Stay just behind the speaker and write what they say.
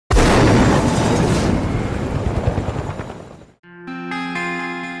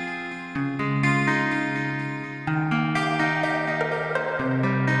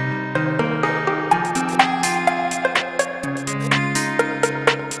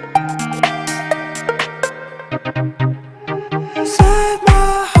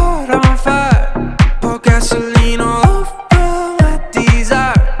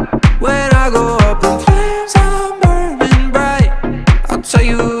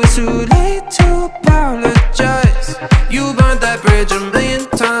too late to apologize. You burned that bridge a million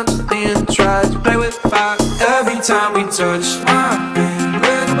times, a million tries. Play with fire every time we touch. My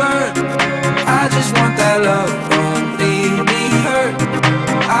fingers burn. I just want that love, won't leave me hurt.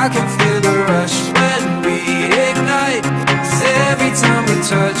 I can feel the rush when we ignite. 'Cause every time we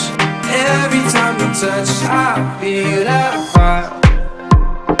touch, every time we touch, I feel that fire.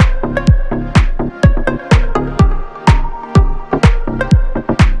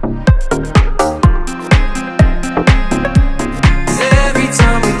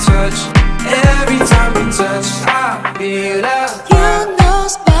 Every time we touch, I feel that. You know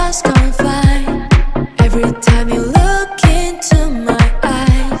sparks gon' fly every time you look into my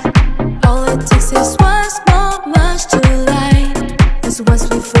eyes. All it takes is one small match to light. 'Cause once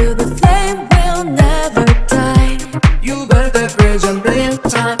we feel the flame, we'll never die. You burnt that bridge a million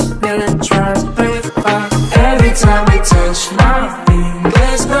times, million tries. Play with fire every time we touch. My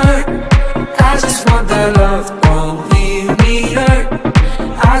fingers burn. I just want that love, won't leave me hurt.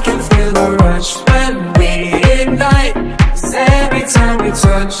 I can feel the rush when we ignite. 'Cause every time we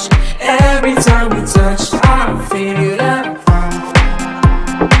touch, every time we touch, I feel that fire.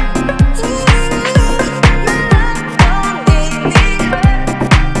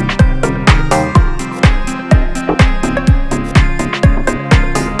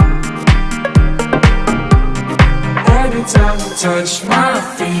 Every time we touch, my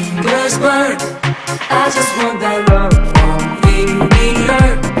fingers burn. I just want that love.